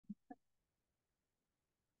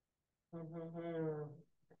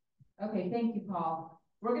Okay, thank you, Paul.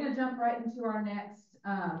 We're going to jump right into our next.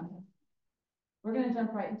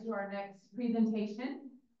 Presentation.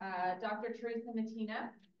 Dr. Teresa Mattina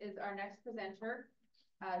is our next presenter.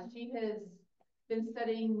 She has been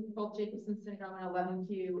studying both Jacobsen syndrome and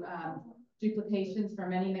 11q duplications for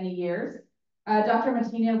many, many years. Dr.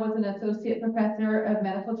 Mattina was an associate professor of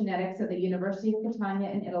medical genetics at the University of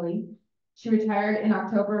Catania in Italy. She retired in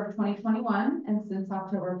October of 2021, and since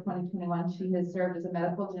October of 2021, she has served as a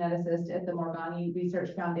medical geneticist at the Morgani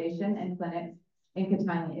Research Foundation and clinics in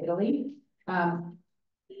Catania, Italy.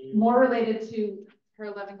 More related to her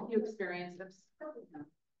 11q experience.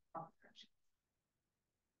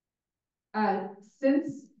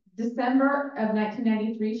 Since December of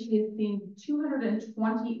 1993, she has seen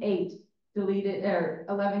 228 deleted or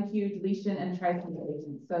 11q deletion and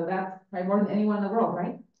trispeciation. So that's probably more than anyone in the world,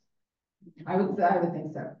 right? I would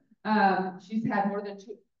think so. She's had more than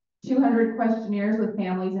 200 questionnaires with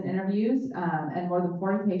families and interviews, and more than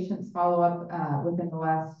 40 patients follow-ups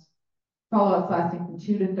lasting from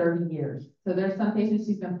 2 to 30 years. So there's some patients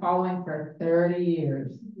she's been following for 30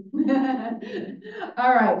 years.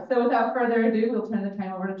 All right, so without further ado, we'll turn the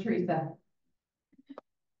time over to Teresa.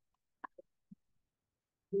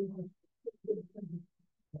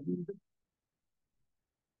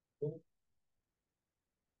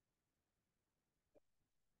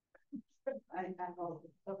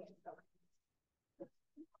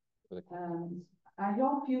 I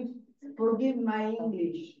hope you forgive my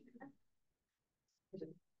English.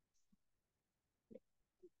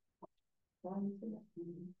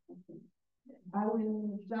 I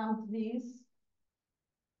will jump this.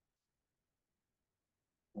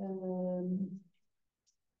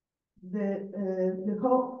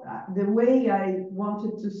 The way I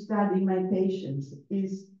wanted to study my patients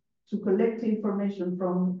is to collect information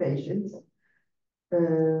from patients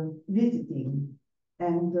visiting,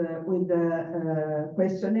 and with the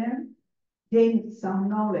questionnaire, gain some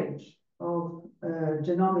knowledge of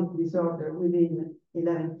genomic disorder within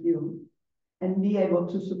 11q, and be able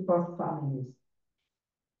to support families.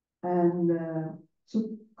 And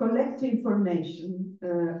to collect information,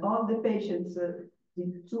 all the patients, the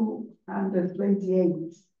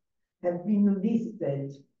 228, have been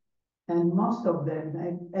visited, and most of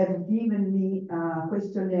them have given me a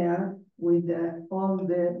questionnaire with all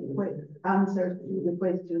the answers to the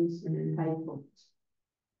questions I put.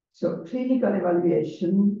 So clinical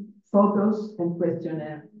evaluation, photos and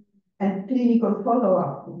questionnaire, and clinical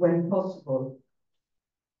follow-up when possible.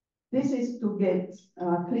 This is to get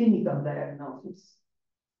a clinical diagnosis,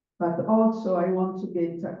 but also I want to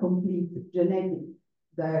get a complete genetic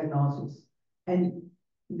diagnosis. And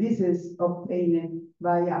this is obtained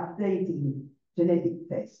by updating genetic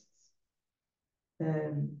tests.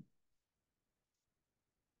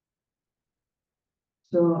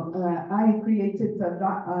 So I created a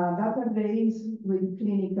database with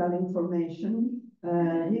clinical information.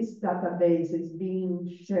 This database is being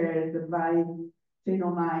shared by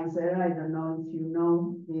Phenomizer. I don't know if you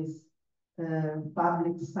know this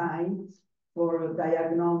public site for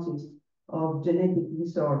diagnosis of genetic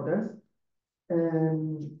disorders.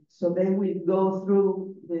 So they will go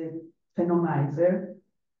through the Phenomizer.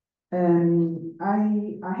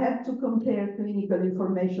 I had to compare clinical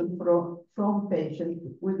information from patients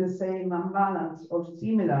with the same imbalance or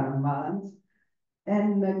similar imbalance,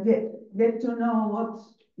 and get to know what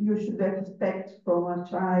you should expect from a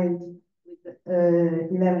child with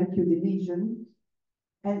 11q deletion.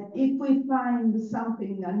 And if we find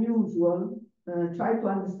something unusual, try to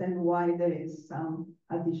understand why there is some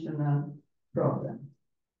additional problem.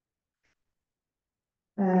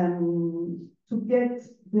 To get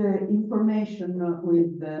the information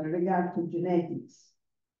with regard to genetics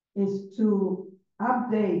is to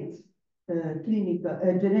update clinical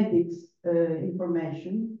genetics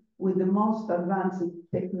information with the most advanced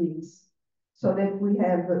techniques, so that we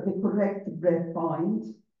have the correct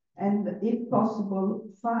breakpoint, and if possible,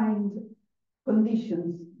 find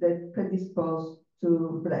conditions that predispose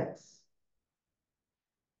to breaks.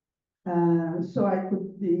 So I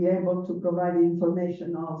could be able to provide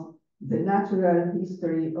information of the natural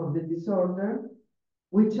history of the disorder,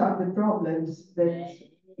 which are the problems that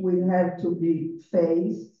will have to be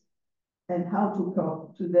faced, and how to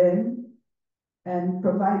cope to them, and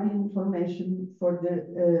provide information for the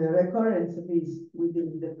recurrence risk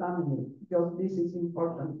within the family, because this is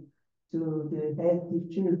important to the healthy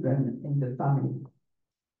children in the family.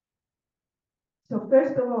 So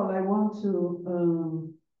first of all, I want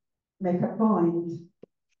to make a point.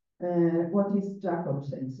 What is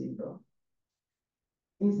Jacobsen syndrome?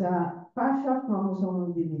 It's a partial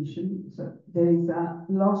chromosomal deletion, so there is a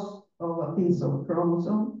loss of a piece of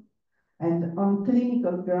chromosome, and on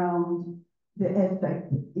clinical ground, the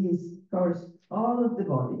effect is, of course, all of the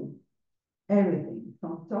body, everything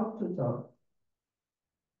from top to top.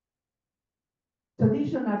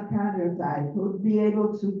 Traditional karyotype would be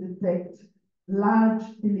able to detect large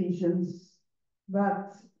deletions,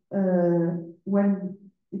 but when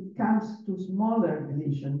it comes to smaller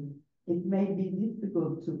deletion, it may be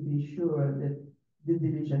difficult to be sure that the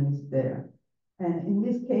deletion is there. And in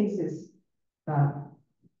these cases,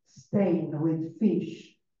 stain with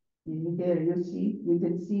fish, here you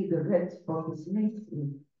can see the red spot is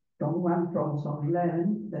missing from one chromosome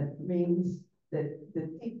 11. That means that the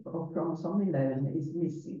tip of chromosome 11 is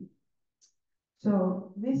missing.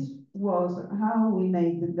 So this was how we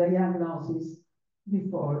made the diagnosis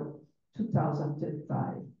before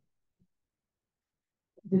 2005.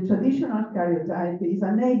 The traditional karyotype is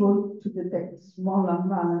unable to detect small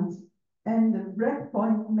unbalance, and the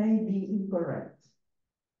breakpoint may be incorrect.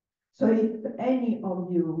 So if any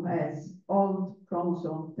of you has old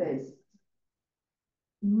chromosome tests,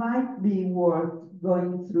 might be worth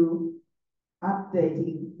going through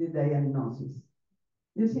updating the diagnosis.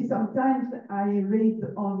 You see, sometimes I read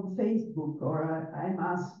on Facebook or I'm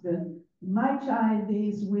asked, my child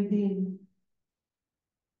is within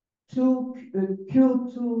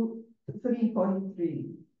Q2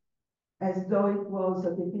 3.3, as though it was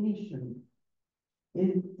a definition.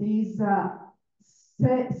 It is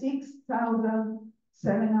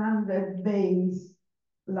 6,700 base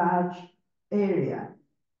large area.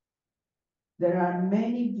 There are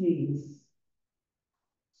many genes.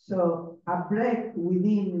 So a break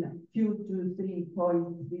within Q2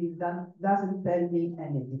 3.3 doesn't tell me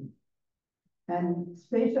anything. And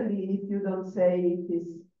especially if you don't say it is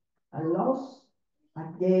a loss, a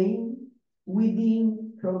gain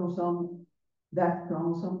within chromosome,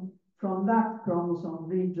 from that chromosome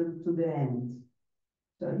region to the end.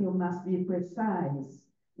 So you must be precise.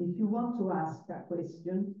 If you want to ask a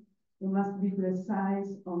question, you must be precise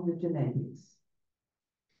on the genetics.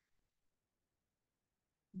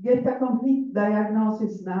 Get a complete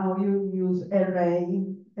diagnosis now, you use array.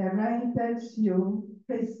 Array tells you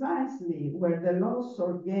precisely where the loss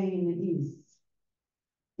or gain is.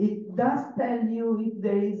 It does tell you if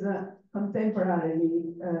there is a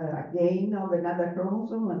contemporarily a gain of another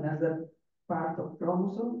chromosome, another part of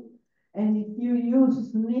chromosome. And if you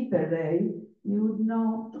use SNP array, you would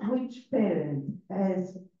know which parent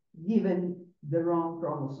has given the wrong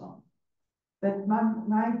chromosome. That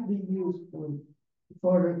might be useful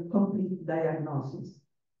for a complete diagnosis.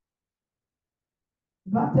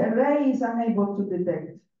 But array is unable to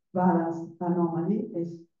detect balance anomaly,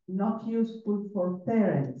 is not useful for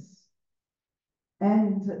parents.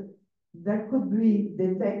 And there could be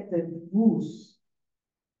detected WUS,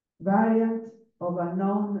 variant of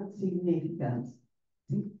unknown significance.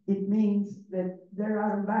 It means that there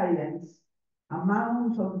are variants,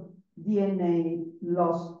 amount of DNA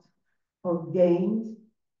lost or gained,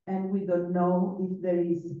 and we don't know if there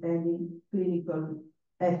is any clinical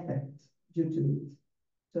effect due to it.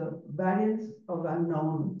 So variants of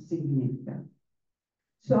unknown significance.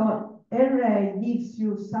 So array gives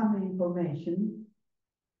you some information,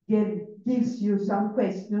 gives you some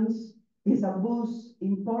questions. Is a WUS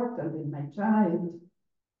important in my child?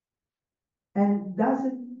 And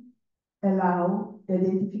doesn't allow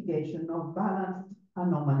identification of balanced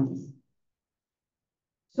anomalies.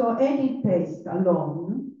 So any test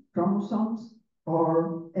alone, chromosomes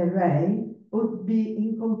or array, would be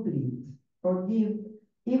incomplete or give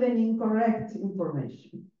even incorrect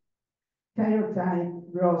information.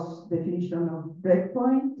 Karyotype gross definition of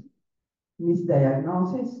breakpoint,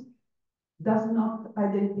 misdiagnosis, does not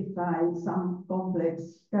identify some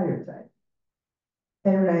complex karyotype.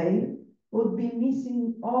 Array would be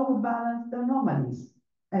missing all balanced anomalies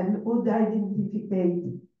and would identify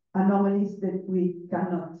anomalies that we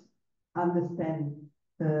cannot understand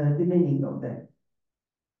the meaning of them.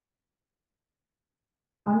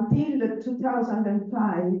 Until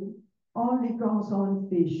 2005, only chromosome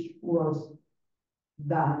fish was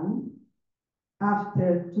done.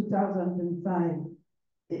 After 2005,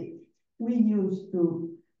 we used to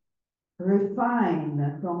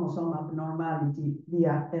refine chromosome abnormality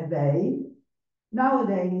via array.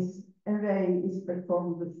 Nowadays, array is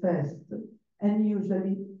performed first and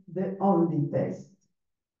usually the only test.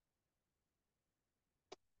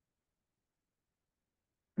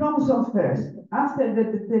 Chromosome first. After the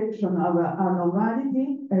detection of an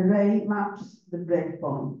abnormality, array maps the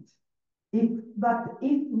breakpoint. But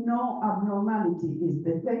if no abnormality is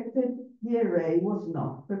detected, the array was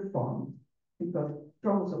not performed because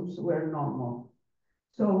chromosomes were normal.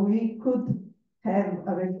 So we could have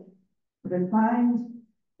refined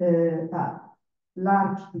a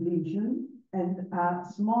large deletion and a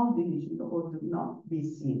small deletion would not be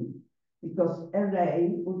seen, because array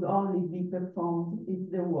would only be performed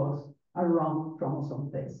if there was a wrong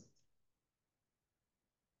chromosome test.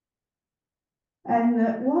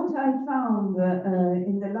 And what I found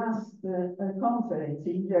in the last conference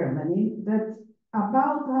in Germany, that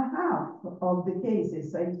about a half of the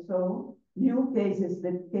cases I saw, new cases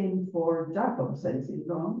that came for Jacobsen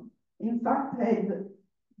syndrome, in fact had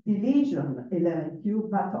deletion 11q,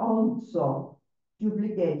 but also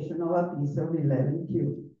duplication of a piece of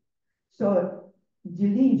 11q. So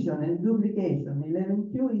deletion and duplication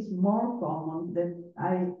 11q is more common than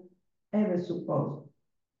I ever supposed.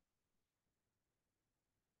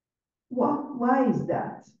 Why is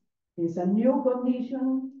that? Is a new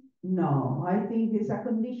condition? No, I think it's a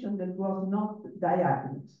condition that was not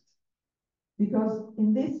diagnosed. Because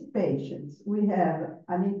in these patients, we have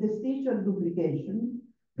an interstitial duplication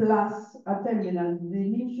plus a terminal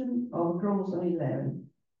deletion of chromosome 11.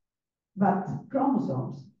 But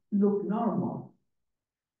chromosomes look normal.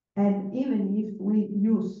 And even if we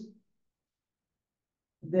use,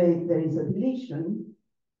 there is a deletion,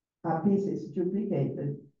 a piece is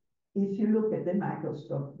duplicated. If you look at the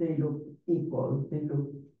microscope, they look equal, they look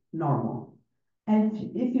normal. And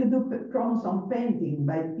if you do chromosome painting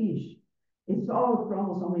by fish, it's all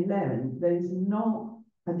chromosome 11. There is no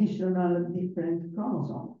additional different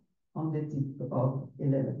chromosome on the tip of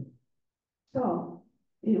 11. So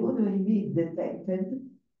it wouldn't be detected.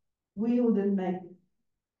 We wouldn't make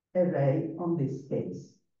array on this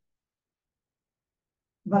case.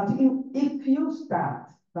 But if you start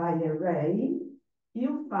by array,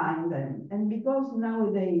 you find them. And because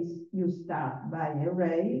nowadays you start by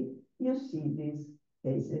array, you see these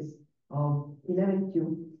cases of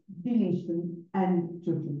 11q deletion and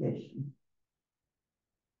duplication.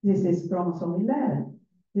 This is chromosome 11.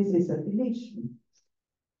 This is a deletion.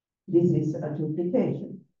 This is a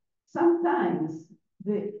duplication. Sometimes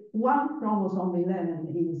the one chromosome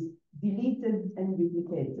 11 is deleted and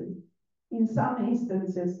duplicated. In some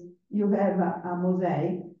instances, you have a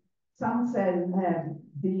mosaic. Some cells have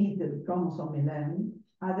deleted chromosome 11,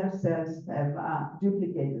 other cells have a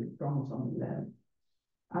duplicated chromosome 11.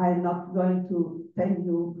 I'm not going to tell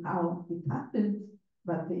you how it happens,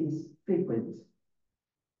 but it is frequent.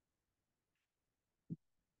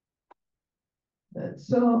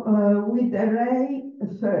 With array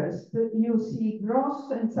first, you see gross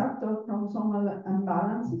and subtle chromosomal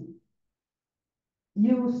imbalances.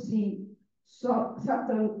 You see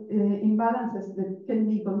subtle imbalances that can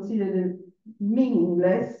be considered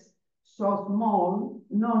meaningless, so small,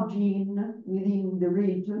 no gene within the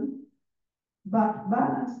region, but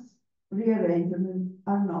balanced rearrangements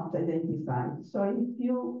are not identified. So if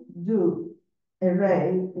you do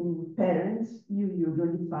array in parents, you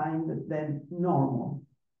usually find them normal.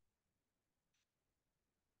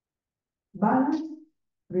 Balanced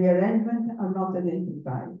rearrangements are not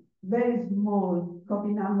identified. Very small copy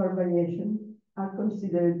number variations are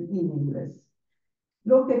considered meaningless.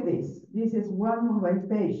 Look at this. This is one of my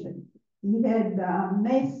patients. He had a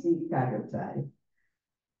messy karyotype.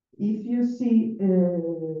 If you see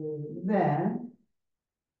there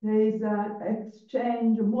is an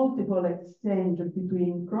exchange, multiple exchange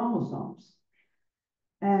between chromosomes.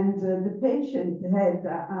 And the patient had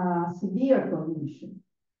a severe condition.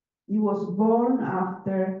 He was born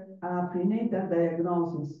after a prenatal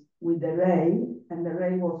diagnosis with array, and the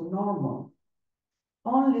array was normal.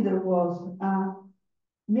 Only there was a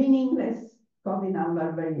meaningless copy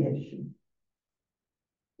number variation.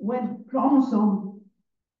 When chromosome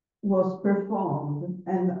was performed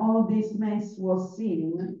and all this mess was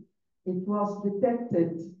seen, it was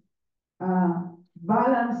detected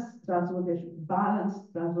balanced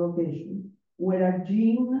translocation, where a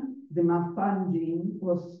gene, the MAFAN gene,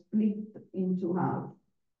 was split into half.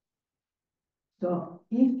 So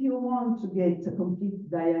if you want to get a complete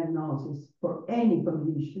diagnosis for any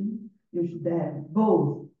condition, you should have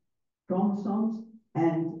both chromosomes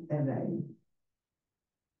and array.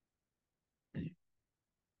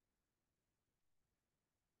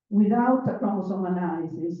 Without a chromosome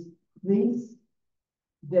analysis, this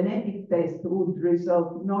genetic test would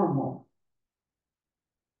result normal.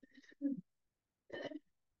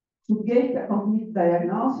 To get a complete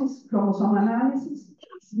diagnosis, chromosome analysis,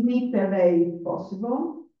 SNP array if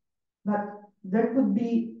possible, but there could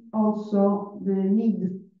be also the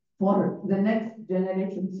need for the next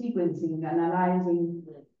generation sequencing, analyzing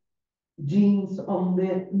genes on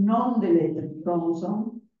the non-deleted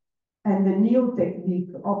chromosome, and the new technique,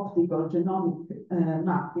 optical genomic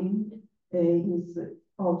mapping, is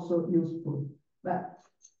also useful. But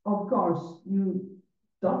of course, you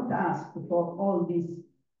don't ask for all these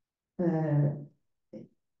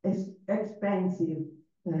expensive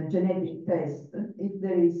genetic tests if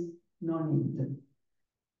there is no need.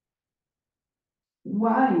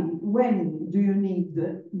 Why, when do you need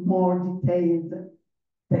more detailed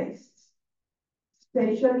tests?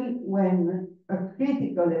 Especially when a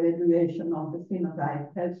critical evaluation of the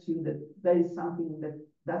phenotype tells you that there is something that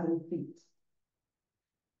doesn't fit.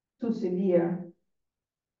 Too severe,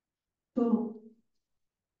 too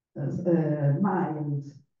mild,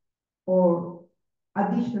 or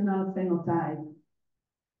additional phenotype,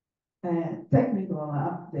 technical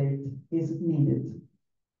update is needed.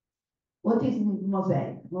 What is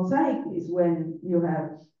mosaic? Mosaic is when you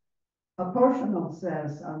have a portion of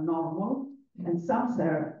cells are normal and some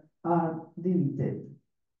cells are deleted.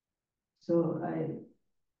 So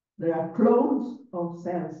there are clones of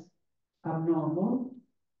cells abnormal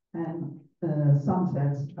and some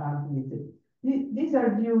cells are deleted. These are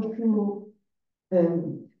due to,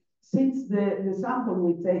 since the sample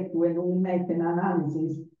we take when we make an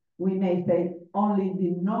analysis, we may take only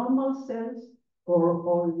the normal cells or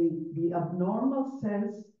only the abnormal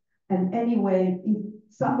cells. And anyway, if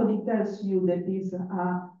somebody tells you that is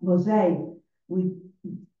a mosaic with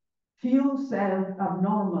few cells,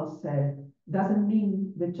 abnormal cells, doesn't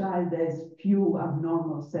mean the child has few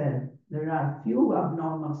abnormal cells. There are few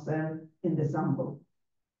abnormal cells in the sample.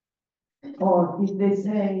 Or if they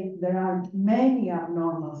say there are many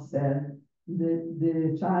abnormal cells,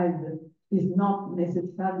 the child is not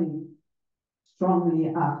necessarily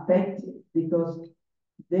strongly affected because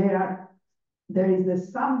there is a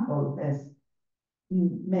sample has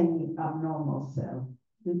many abnormal cells.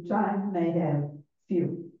 The child may have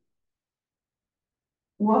few.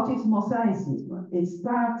 What is mosaicism? It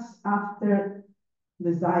starts after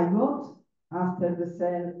the zygote, after the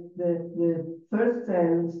cell, the first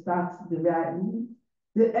cell starts dividing.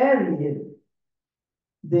 The earlier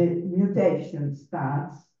the mutation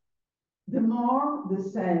starts, the more the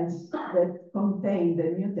cells that contain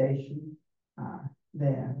the mutation are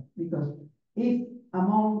there. Because if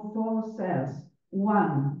among 4 cells,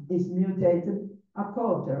 1 is mutated, a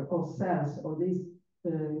quarter of cells of this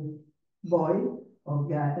boy or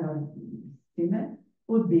guy or female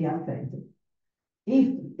would be affected.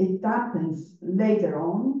 If it happens later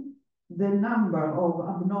on, the number of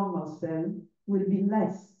abnormal cells will be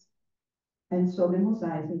less. And so the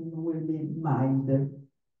mosaicism will be milder.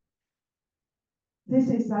 This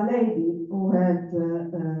is a lady who had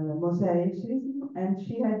mosaicism, and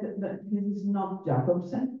she had, this is not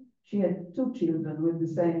Jacobsen, she had 2 children with the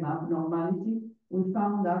same abnormality. We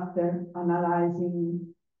found after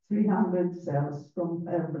analyzing 300 cells from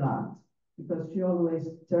her blood, because she always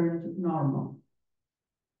turned normal.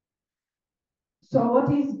 So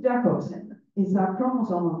what is Jacobsen? It's a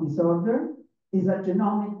chromosomal disorder, is a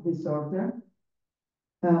genomic disorder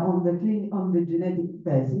on the genetic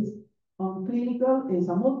basis. On clinical, is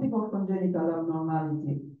a multiple congenital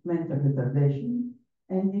abnormality, mental retardation,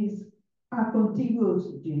 and is a contiguous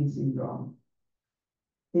gene syndrome.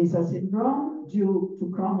 It's a syndrome due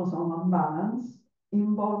to chromosome imbalance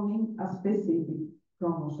involving a specific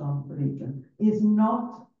chromosome region. It's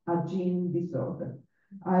not a gene disorder.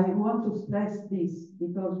 I want to stress this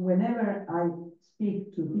because whenever I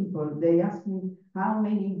speak to people, they ask me how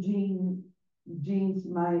many genes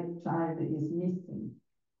my child is missing.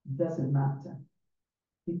 Doesn't matter,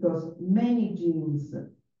 because many genes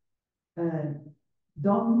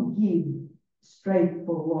don't give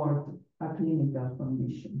straightforward a clinical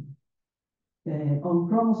condition. On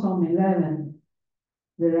chromosome 11,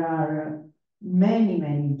 there are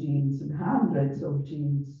many genes, hundreds of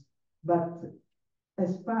genes, but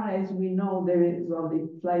as far as we know, there is only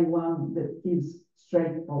one that gives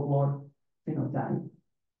straightforward phenotype.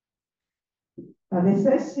 A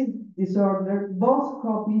recessive disorder, both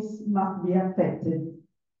copies must be affected.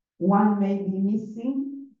 One may be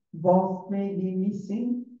missing, both may be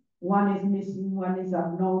missing. One is missing, one is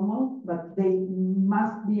abnormal, but they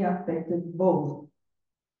must be affected both.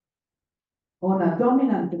 On a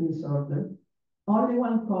dominant disorder, only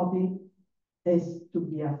one copy is to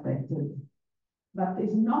be affected. But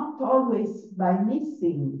it's not always by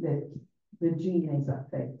missing that the gene is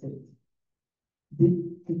affected.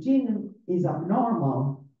 The gene is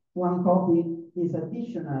abnormal, one copy is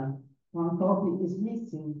additional, one copy is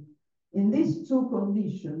missing. In these 2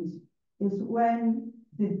 conditions is when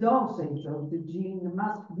the dosage of the gene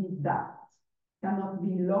must be that. Cannot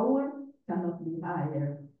be lower, cannot be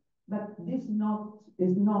higher. But this is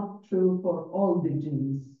not true for all the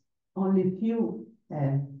genes. Only few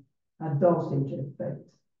have a dosage effect.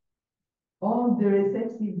 All the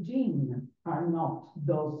recessive genes are not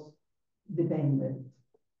dose dependent,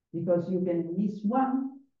 because you can miss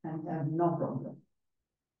one and have no problem.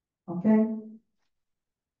 Okay?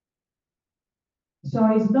 So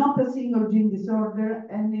it's not a single gene disorder,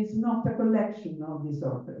 and it's not a collection of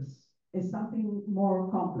disorders. It's something more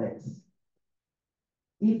complex.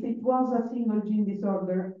 If it was a single gene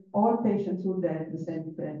disorder, all patients would have the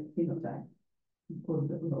same phenotype,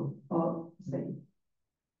 all the same.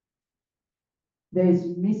 There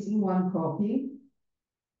is missing one copy.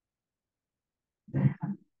 There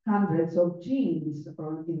are hundreds of genes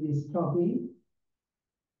in this copy,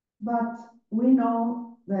 but we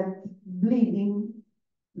know that bleeding,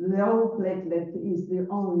 low platelet is the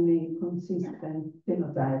only consistent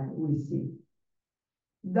phenotype we see.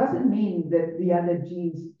 Doesn't mean that the other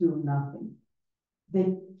genes do nothing.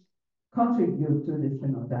 They contribute to the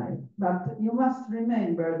phenotype, but you must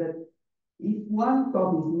remember that if one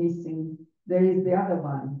copy is missing, there is the other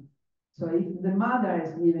one. So if the mother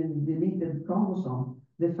is given the deleted chromosome,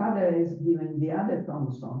 the father is given the other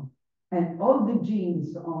chromosome, and all the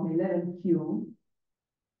genes on 11q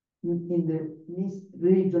in the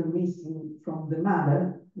region missing from the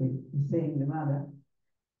mother, we're saying the mother,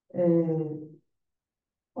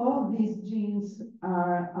 all these genes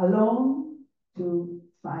are alone to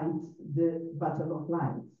fight the battle of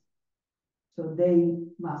life. So they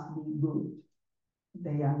must be good.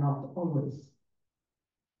 They are not always.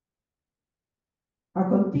 A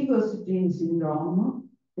contiguous gene syndrome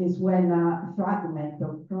is when a fragment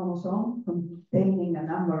of chromosome containing a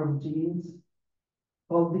number of genes,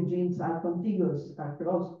 all the genes are contiguous, are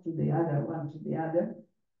close to the other, one to the other.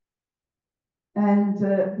 And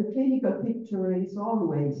the clinical picture is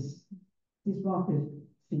always dysmorphic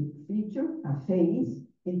feature, a phase,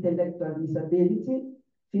 intellectual disability,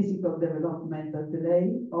 physical developmental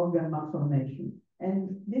delay, organ malformation.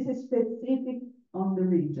 And this is specific on the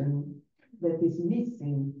region that is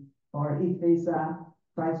missing, or if there is a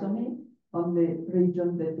trisomy on the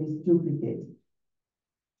region that is duplicated.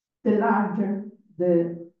 The larger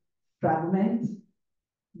the fragment,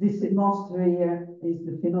 this most rare is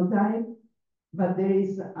the phenotype, but there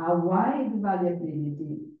is a wide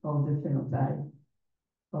variability of the phenotype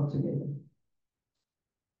altogether.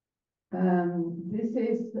 This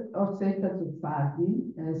is Orsetta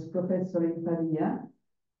Tuffardi, as professor in Pavia.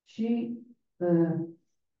 She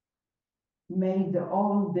made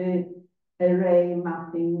all the array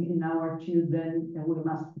mapping in our children, and we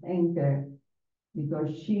must thank her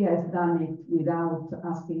because she has done it without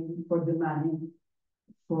asking for the money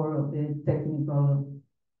for the technical.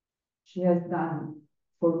 She has done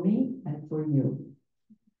for me and for you.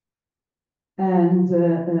 And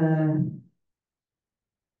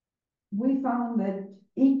we found that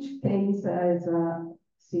each case has a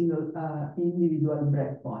single individual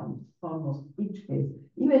breakpoint, almost each case.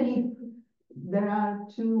 Even if there are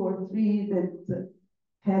 2 or 3 that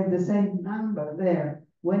have the same number there,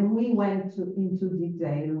 when we went into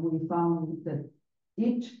detail, we found that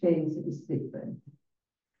each case is different.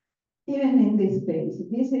 Even in this case,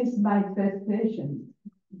 this is my first patient.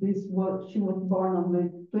 She was born on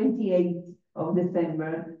the 28th of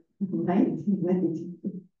December,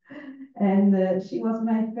 1992. And she was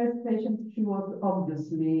my first patient. She was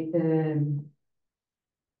obviously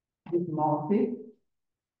dysmorphic,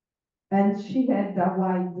 and she had a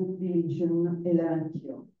wide deletion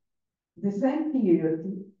 11q. The same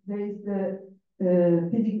period, there is the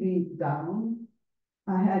pedigree down.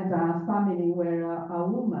 I had a family where a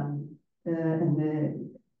woman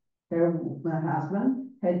and her husband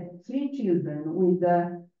had 3 children with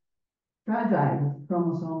a fragile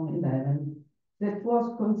chromosome 11 that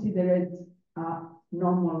was considered a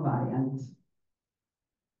normal variant.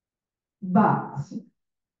 But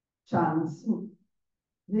chance,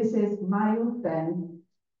 this is Mayu Pen.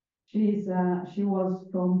 She was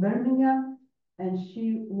from Birmingham, and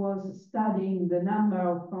she was studying the number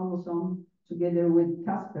of chromosomes together with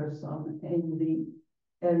Casperson in the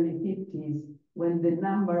early 50s, when the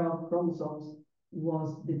number of chromosomes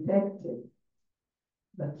was detected.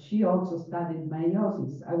 But she also studied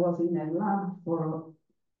meiosis. I was in her lab for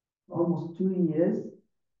almost 2 years.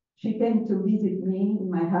 She came to visit me in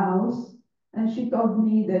my house, and she told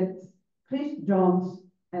me that Chris Jones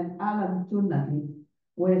and Alan Tunney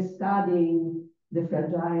were studying the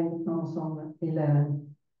fragile chromosome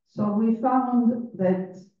 11. So we found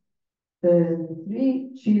that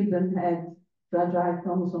 3 children had fragile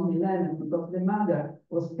chromosome 11 because the mother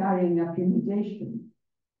was carrying a mutation.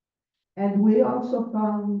 And we also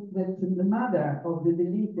found that the mother of the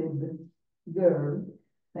deleted girl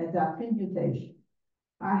had a mutation.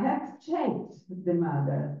 I had checked the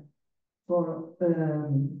mother for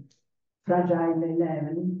fragile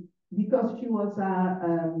 11 because because she was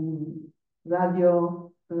a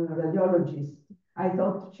radiologist. I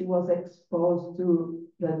thought she was exposed to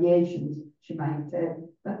radiations she might have,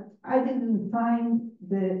 but I didn't find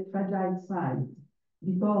the fragile site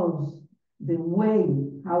because the way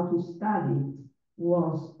how to study it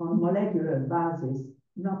was on molecular basis,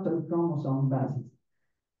 not on chromosome basis.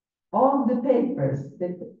 All the papers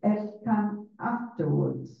that have come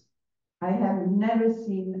afterwards, I have never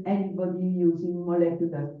seen anybody using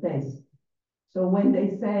molecular tests. So when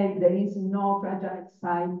they say there is no fragile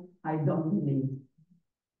site, I don't believe.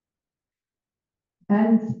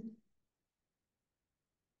 And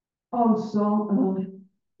also,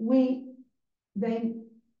 they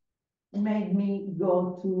made me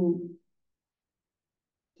go to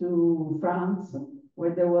France,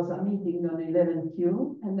 where there was a meeting on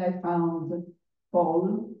 11Q, and I found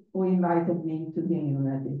Paul, who invited me to the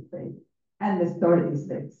United States. And the story is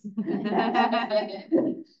this.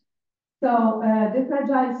 So the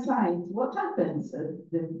fragile site, what happens?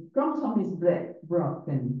 The chromosome is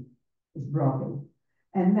broken.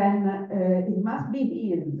 And then it must be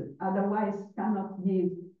healed, otherwise cannot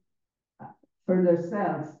give further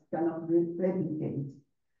cells, cannot replicate.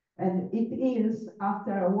 And it heals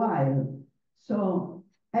after a while. So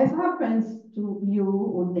as happens to you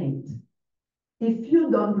or Nate, if you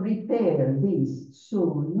don't repair this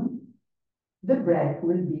soon, the break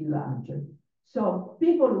will be larger. So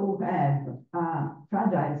people who have a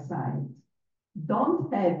fragile site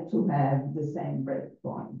don't have to have the same break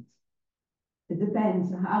point. It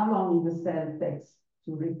depends how long the cell takes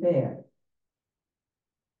to repair.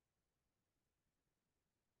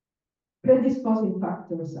 Predisposing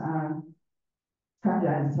factors are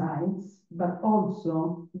fragile sites, but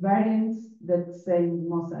also variants that say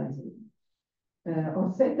mosaicism.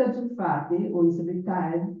 Orsetta Zuffati, who is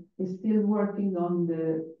retired, is still working on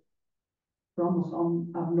the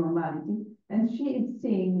chromosome abnormality, and she is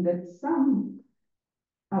seeing that some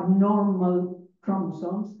abnormal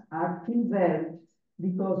chromosomes are preserved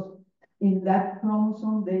because in that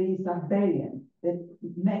chromosome there is a variant that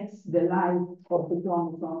makes the life of the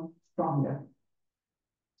chromosome stronger.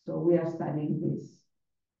 So we are studying this.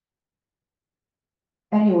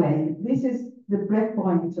 Anyway, this is the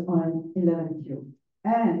breakpoint on 11Q.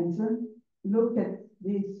 And look at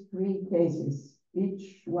these three cases.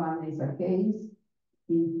 Each one is a case,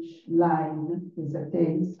 each line is a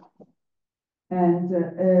case. And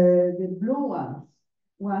the blue ones,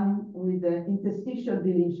 one with the interstitial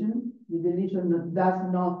deletion, the deletion that does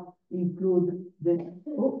not include the,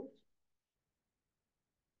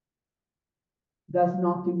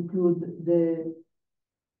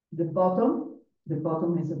 the bottom. The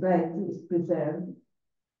bottom is red, is preserved,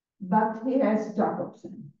 but he has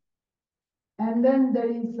Jacobsen. And then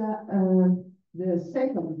there is the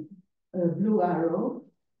second blue arrow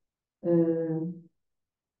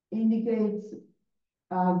indicates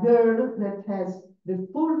a girl that has the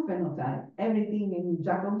full phenotype, everything in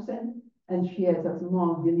Jacobsen, and she has a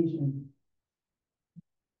small deletion.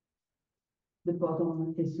 The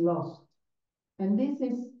bottom is lost. And this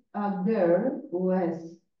is a girl who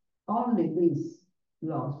has only this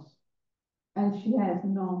loss, and she has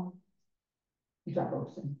no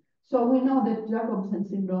Jacobsen. So we know that Jacobsen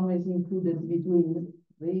syndrome is included between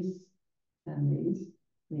this and this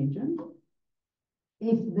region.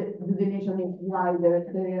 If the deletion is wider,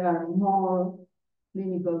 there are more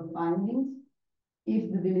clinical findings.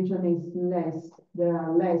 If the deletion is less, there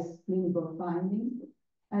are less clinical findings.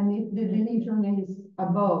 And if the deletion is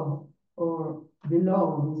above or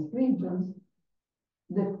below these regions,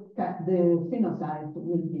 the phenotype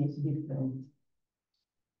will be different.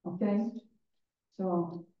 Okay?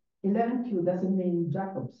 So 11Q doesn't mean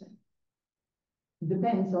Jacobsen. It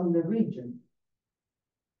depends on the region.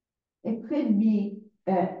 It could be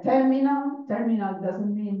terminal. Terminal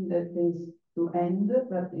doesn't mean that it's to end,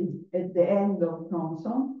 but it's at the end of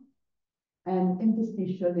chromosome. And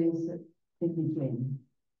interstitial is in between.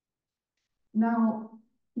 Now,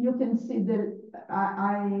 you can see that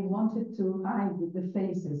I wanted to hide the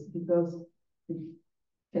faces because it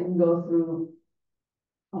can go through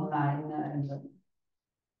online and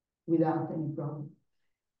without any problem.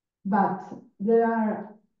 But there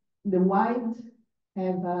are, the white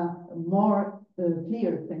have a more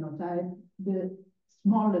clear phenotype, the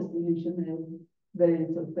smallest deletion has very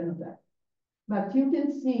little phenotype. But you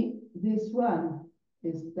can see this one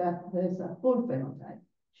is that there's a full phenotype.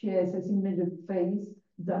 She has a symmetric face,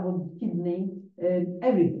 double kidney,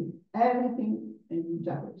 everything in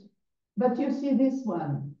Jacobsen. But you see this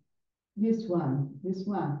one,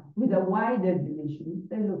 with a wider deletion,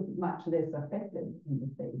 they look much less affected in the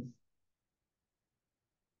face.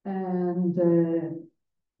 And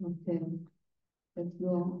Okay, let's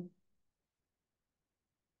go.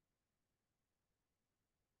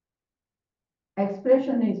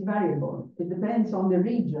 Expression is variable. It depends on the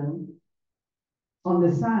region, on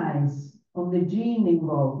the size, on the gene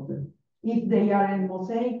involved. If they are in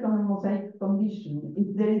mosaic or mosaic condition,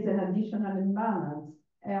 if there is an additional imbalance,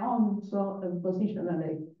 and also a positional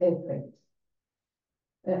effect.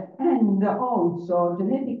 And also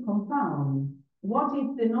genetic compound. What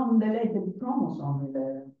is the non-deleted chromosome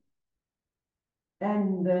there?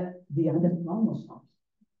 And the other chromosomes.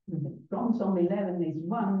 Chromosome 11 is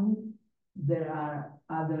one. There are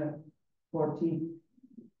other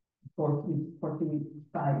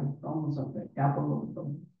 45 chromosomes, a couple of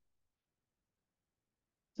them.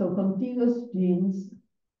 So contiguous genes,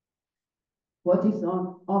 what is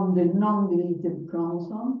on the non-deleted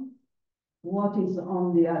chromosome, what is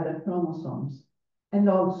on the other chromosomes, and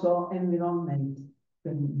also environment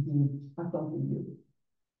can give a contribution.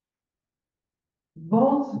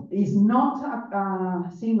 Both is not a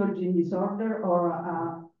single gene disorder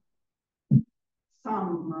or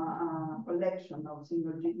some collection of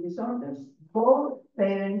single gene disorders. Both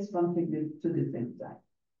parents contribute to the same type.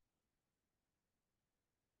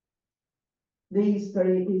 The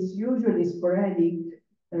history is usually sporadic,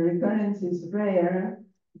 recurrence is rare,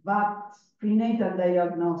 but prenatal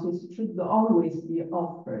diagnosis should always be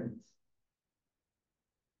offered.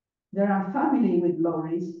 There are families with low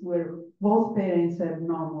risk where both parents have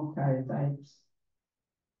normal karyotypes.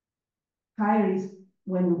 High risk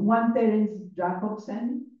when one parent is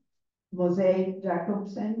Jacobsen, mosaic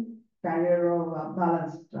Jacobsen, carrier of a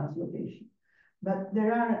balanced translocation. But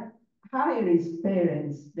there are high-risk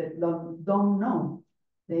parents that don't know.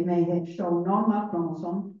 They may have shown normal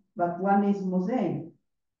chromosome, but one is mosaic,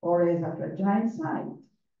 or is a fragile site,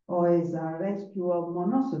 or is a rescue of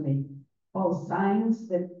monosomy, or signs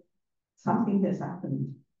that something has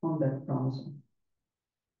happened on that chromosome.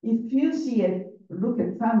 If you see it, look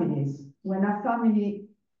at families. When a family,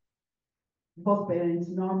 both parents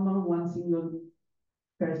normal, one single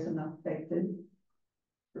person affected,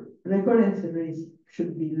 recurrence risk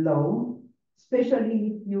should be low,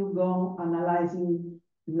 especially if you go analyzing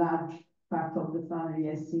large part of the family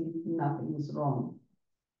and see nothing is wrong.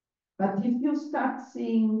 But if you start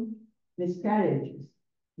seeing miscarriages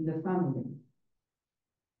in the family,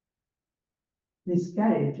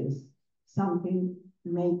 something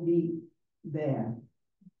may be there.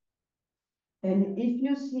 And if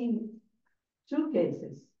you see two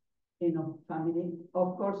cases in a family,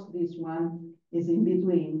 of course, this one is in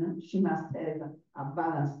between, she must have a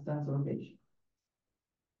balanced translocation.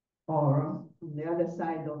 Or on the other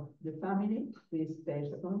side of the family, this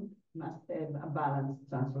person must have a balanced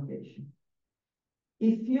translocation.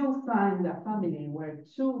 If you find a family where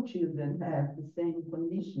two children have the same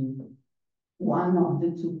condition, one of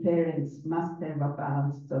the two parents must have a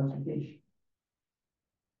balanced translocation.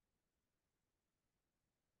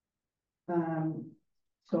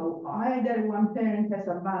 So either one parent has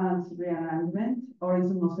a balanced rearrangement, or is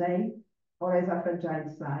a mosaic, or is a fragile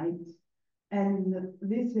site, and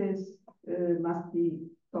this is must be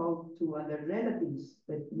told to other relatives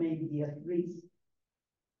that may be at risk.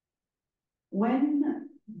 When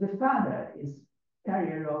the father is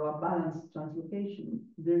carrier of a balanced translocation,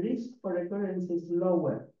 the risk for recurrence is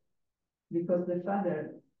lower because the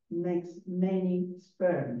father makes many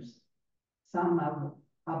sperms. Some are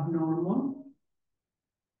abnormal.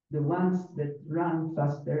 The ones that run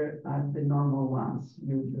faster are the normal ones,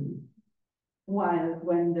 usually. While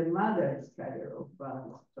when the mother is carrier of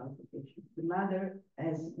balanced translocation, the mother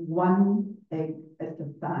has one egg at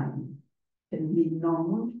a time. Can be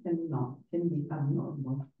normal, can be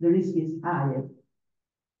abnormal. The risk is higher.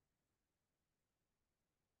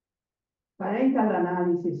 Parental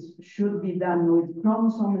analysis should be done with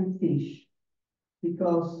chromosome and fish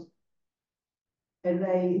because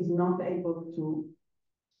array is not able to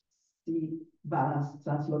see balanced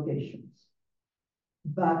translocations.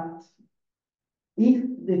 But if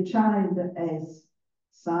the child has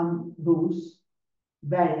some VUS,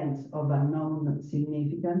 variants of unknown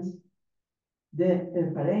significance,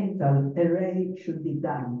 the parental array should be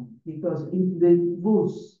done because if the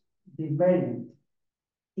VUS, the variant,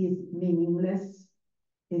 is meaningless,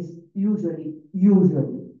 is usually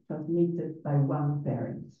transmitted by one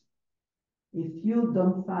parent. If you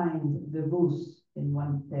don't find the VUS in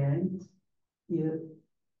one parent,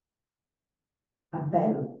 a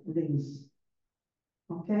bell rings.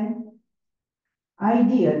 Okay?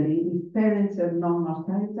 Ideally, if parents have normal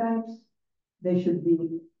karyotypes, they should be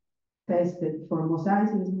tested for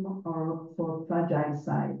mosaicism or for fragile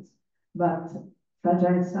sites, but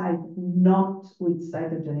fragile site not with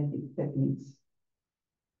cytogenetic techniques.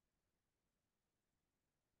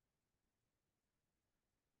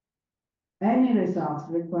 Any results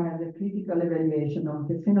require the critical evaluation of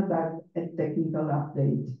the phenotype and technical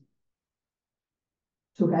update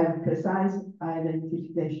to have precise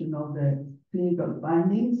identification of the clinical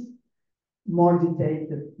findings, more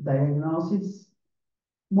detailed diagnosis,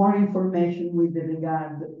 more information with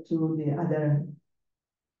regard to the other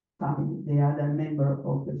family, the other member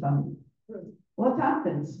of the family. What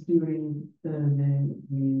happens during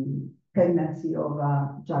the pregnancy of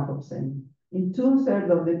Jacobsen? In 2/3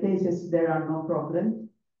 of the cases, there are no problems.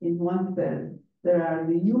 In 1/3, there are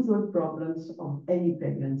the usual problems of any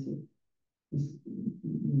pregnancy.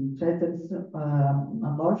 Threatens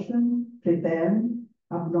abortion, preterm,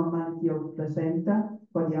 abnormality of placenta,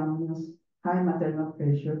 polyamnios, high maternal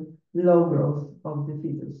pressure, low growth of the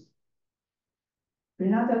fetus.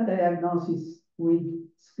 Prenatal diagnosis with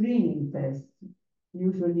screening tests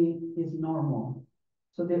usually is normal.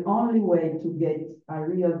 So the only way to get a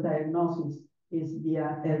real diagnosis is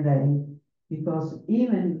via array, because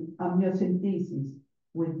even amniocentesis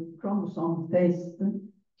with chromosome test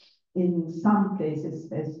in some cases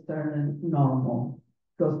has turned normal,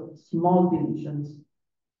 because small deletions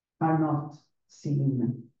are not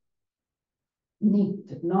seen.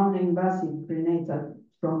 NIPT, non-invasive prenatal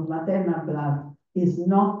from maternal blood, is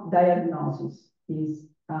not diagnosis, is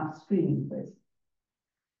a screening test.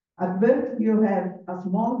 At birth, you have a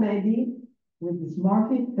small baby with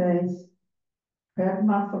dysmorphic face, heart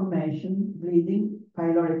malformation, bleeding,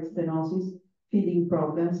 pyloric stenosis, feeding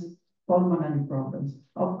problems, pulmonary problems.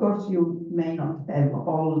 Of course, you may not have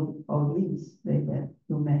all of these.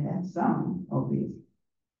 You may have some of these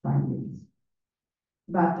findings.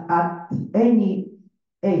 But at any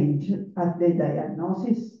age, at the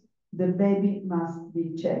diagnosis, the baby must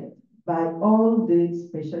be checked by all the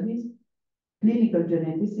specialists, clinical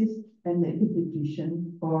geneticists, and a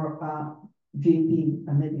pediatrician or a GP,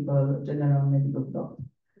 a general medical doctor.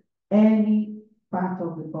 Any part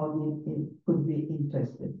of the body could be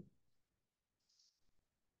interested.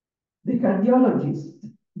 The cardiologist,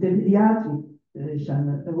 the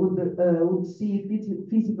pediatrician would see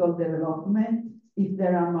physical development, if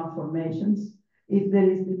there are malformations, if there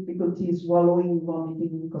is difficulty swallowing,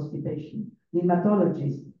 vomiting, constipation. The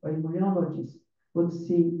hematologist or immunologist would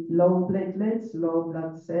see low platelets, low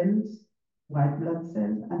blood cells, white blood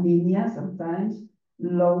cells, anemia sometimes,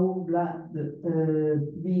 low blood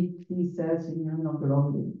B T cells,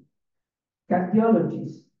 immunoglobulin.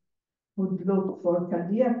 Cardiologist would look for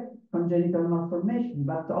cardiac congenital malformation,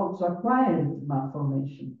 but also acquired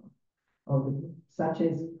malformation, such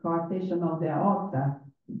as coarctation of the aorta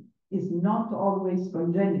is not always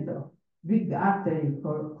congenital, big artery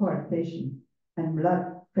coarctation and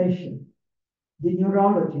blood pressure. The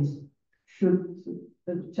neurologist should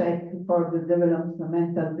check for the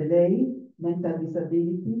developmental delay, mental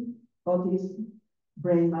disability, autism,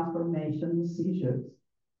 brain malformation, seizures.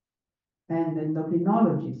 And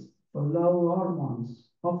endocrinologist for low hormones,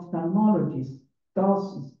 ophthalmologist,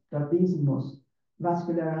 ptosis, strabismus,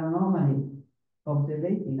 vascular anomaly of the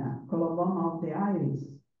retina, coloboma of the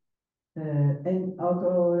iris, and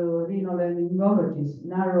otorhinolaryngologist,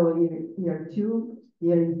 narrow ear tube,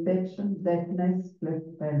 ear infection, deafness,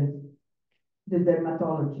 cleft palate. The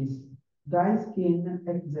dermatologist, dry skin,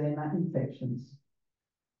 eczema, infections.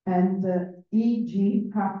 And EG,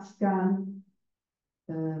 heart scan,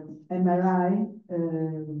 MRI,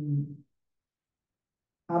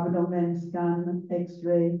 abdomen scan,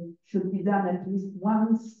 X-ray should be done at least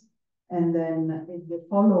once, and then in the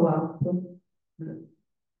follow-up,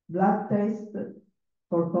 blood test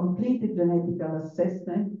for complete genetical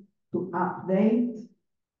assessment to update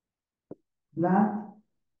blood,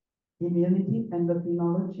 immunity,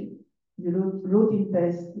 endocrinology, routine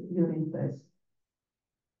test, urine test.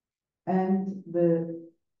 And the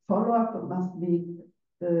follow-up must be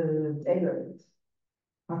tailored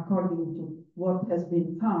according to what has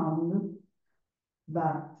been found,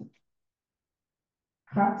 but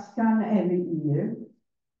heart scan every year,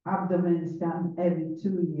 abdomen scan every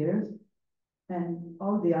 2 years, and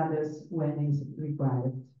all the others when is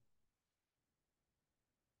required.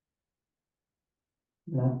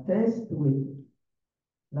 Blood test with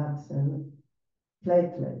blood cell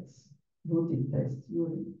platelets, routine test,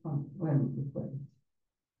 urine when required.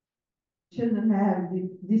 Children have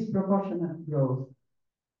disproportionate growth.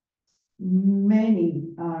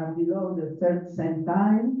 Many are below the 3rd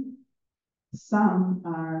centile. Some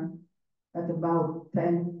are at about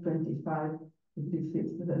 10, 25,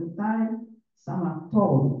 55th centile. Some are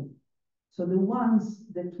tall. So the ones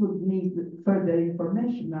that would need further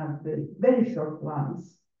information are the very short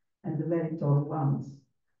ones and the very tall ones.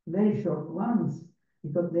 Very short ones,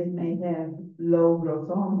 because they may have low growth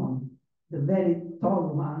hormone. The very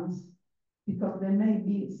tall ones because there may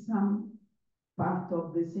be some part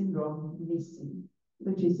of the syndrome missing,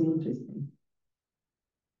 which is interesting.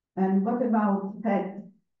 And what about head?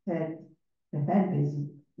 The head is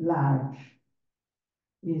large,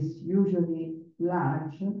 is usually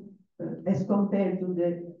large as compared to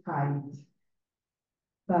the height.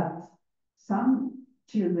 But some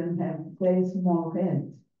children have very small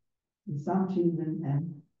heads, and some children have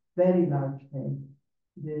very large head,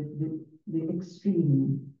 the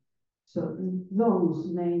extreme. So those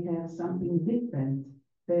may have something different,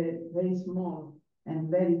 very small and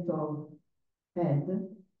very tall head,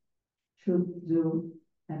 should do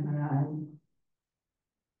MRI.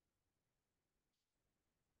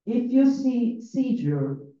 If you see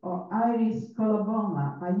seizure or iris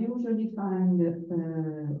coloboma, I usually find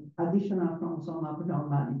additional chromosome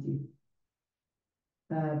abnormality.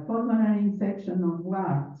 Pulmonary infection of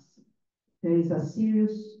warts, there is a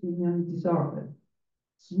serious immune disorder.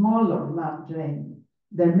 Small or large brain,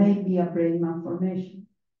 there may be a brain malformation,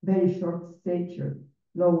 very short stature,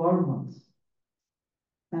 low hormones.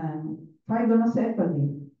 And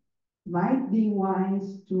trigonocephaly might be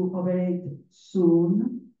wise to operate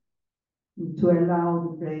soon to allow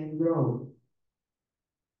the brain growth.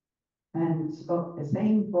 And so the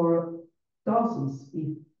same for ptosis,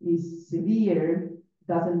 if it's severe,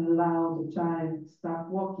 doesn't allow the child to start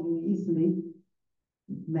walking easily,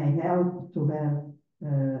 may help to have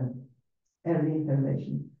early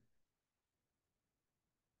intervention.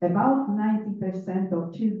 About 90%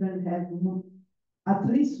 of children have at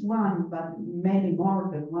least one, but many more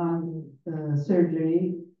than one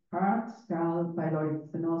surgery: heart, skull, pyloric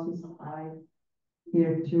stenosis, eye,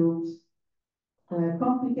 ear tubes.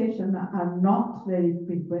 Complications are not very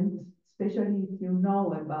frequent, especially if you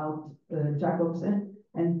know about Jacobsen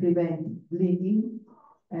and prevent bleeding.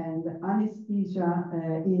 And anesthesia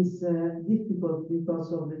is difficult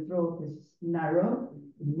because of the throat is narrow,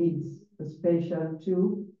 it needs a special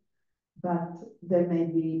tube, but there may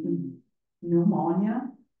be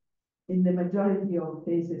pneumonia. In the majority of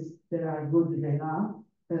cases, there are good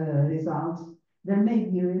results. There may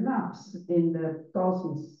be relapse in the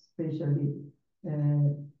ptosis, especially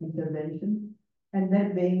intervention, and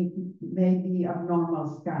there may be abnormal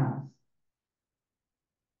scars.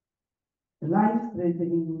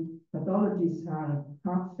 Life-threatening pathologies are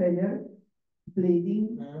heart failure,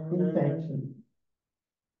 bleeding, infection.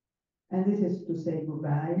 And this is to say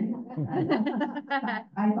goodbye.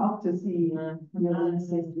 I hope to see you.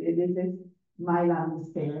 This is my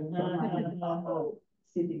landscape from my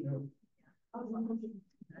city group. I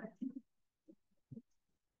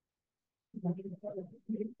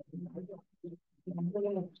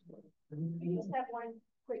just have one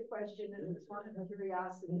quick question, and it's one of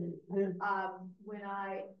curiosity. When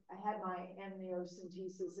I had my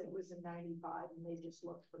amniocentesis, it was in '95, and they just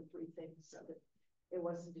looked for 3 things, so that it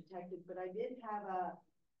wasn't detected. But I did have a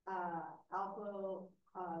alpha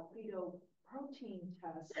fetoprotein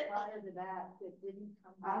test prior to that didn't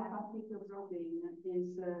come back. Alpha fetoprotein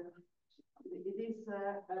is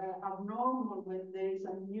abnormal when there is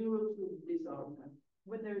a neurotube disorder.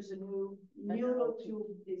 When there's a new neurotube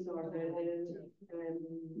disorder,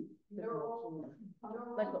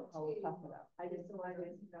 Like what Paul was talking about. I didn't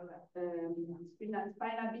know that.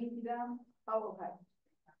 spina bifida. Oh, okay.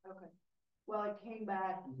 Okay. Well, it came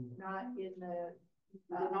back not in the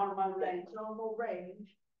normal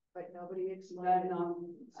range, but nobody explained.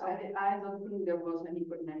 So I don't think there was any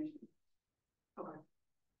connection. Okay.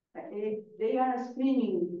 They are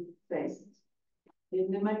screening tests.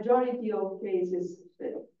 In the majority of cases,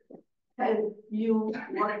 tell you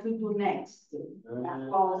what to do next.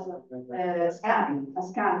 Because a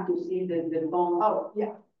scan to see the bone. Oh,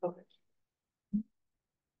 yeah. Okay.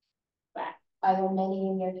 Are there many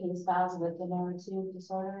in your case files with the neurotube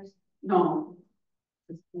disorders? No.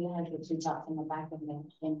 We had the 2 dots in the back of the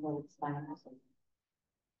input spinal muscle.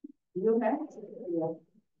 You have? Yeah.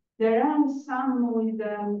 There are some with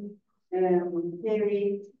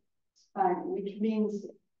hairy spine, which means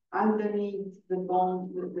underneath the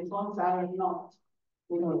bone, the bones are not.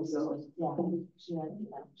 Yeah, she had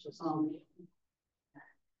that.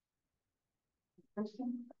 Question?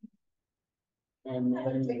 I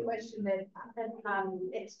have a quick question that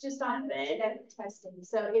it's just on genetic testing.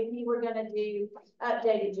 So if you were going to do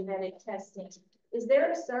updated genetic testing, is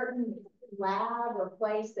there a certain lab or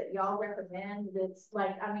place that y'all recommend that's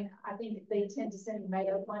like, I mean, I think they tend to send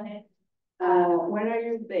Mayo Clinic. Where are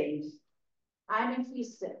you based? I'm in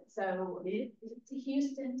Houston, so it's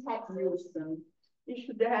Houston, Texas. Houston. You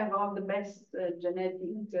should have all the best genetic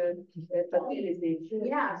facilities.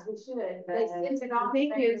 Yeah, we should. They send it the off.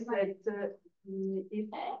 thing is that If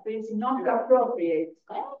it's not appropriate,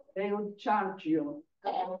 they will charge you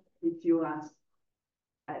if you ask.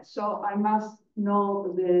 So I must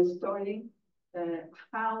know the story,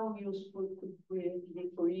 how useful could be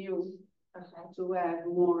for you to have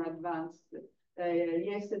more advanced.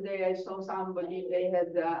 Yesterday I saw somebody, they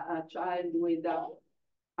had a child with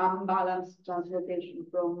unbalanced translocation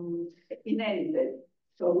from inherited.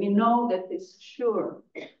 So we know that it's sure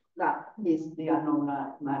that is the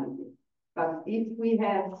abnormality. But if we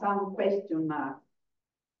have some question mark,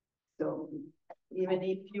 so even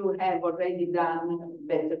if you have already done,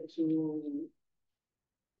 better to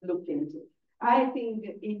look into. I think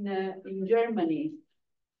in Germany,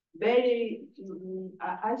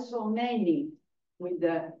 I saw many with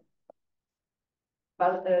the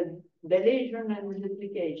deletion and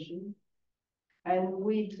multiplication, and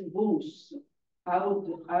with boosts out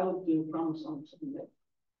the chromosomes.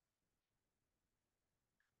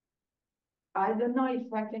 I don't know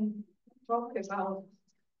if I can talk about.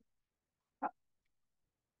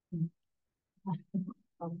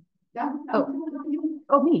 Yeah.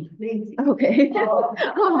 Oh, me. Please. Okay.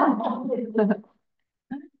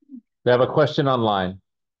 We have a question online.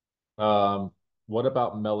 What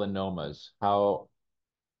about melanomas? How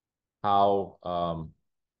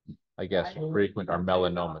I guess frequent are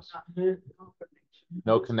melanomas?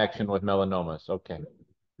 No connection with melanomas. Okay.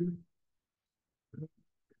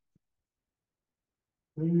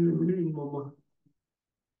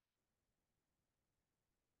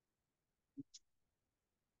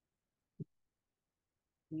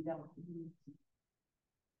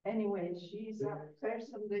 Anyway, she's a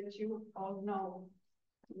person that you all know,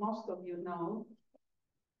 most of you know.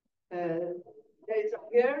 There's a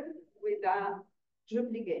girl with a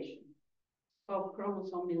duplication of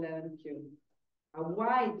chromosome 11q, a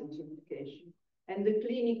wide duplication, and the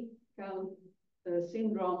clinical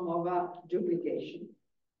syndrome of a duplication.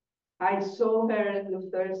 I saw her at the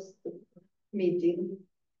first meeting,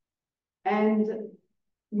 and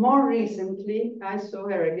more recently, I saw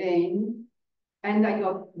her again, and I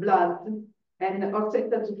got blood, and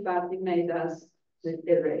Orsetta Zuffatti made us the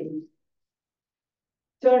array.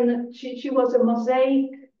 She was a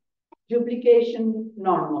mosaic duplication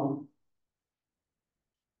normal.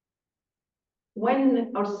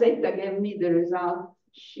 When Orsetta gave me the result,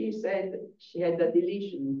 she said she had a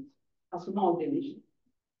deletion, a small deletion.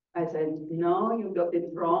 I said, no, you got it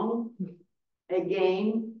wrong.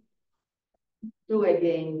 Again, do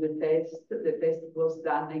again the test. The test was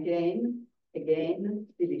done again,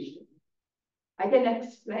 deletion. I can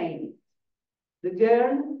explain. The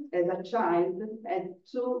girl, as a child, had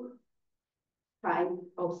two types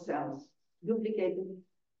of cells, duplicated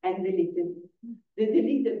and deleted. The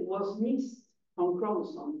deleted was missed on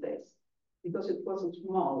chromosome test because it wasn't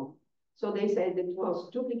small. So they said it was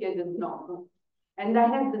duplicated normal. And I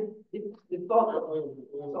had the photo.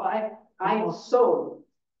 So I saw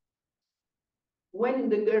when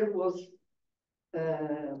the girl was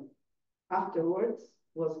afterwards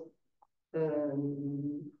was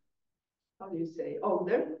how do you say,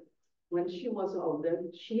 older, when she was older,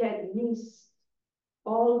 she had missed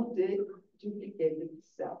all the duplicated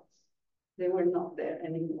cells. They were not there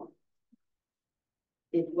anymore.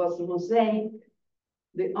 It was mosaic.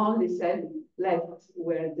 The only cell left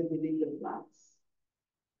were the deleted ones.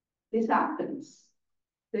 This happens.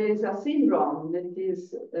 There is a syndrome that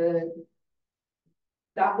is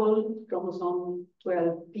double chromosome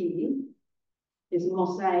 12p, is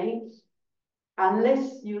mosaic.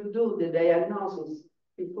 Unless you do the diagnosis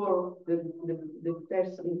before the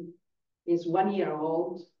person is 1 year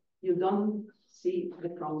old, you don't see the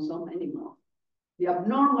chromosome anymore. The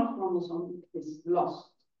abnormal chromosome is lost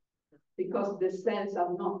because the cells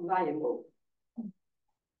are not viable.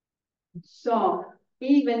 So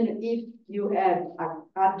even if you have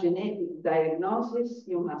a genetic diagnosis,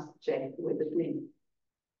 you must check with the clinic.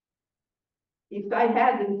 If I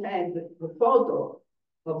hadn't had the photo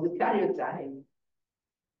of the karyotype,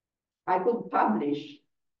 I could publish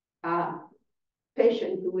a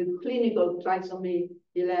patient with clinical trisomy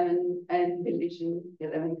 11 and deletion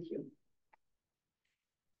 11q.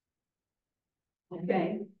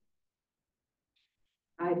 Okay,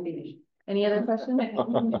 I finished. Any other questions?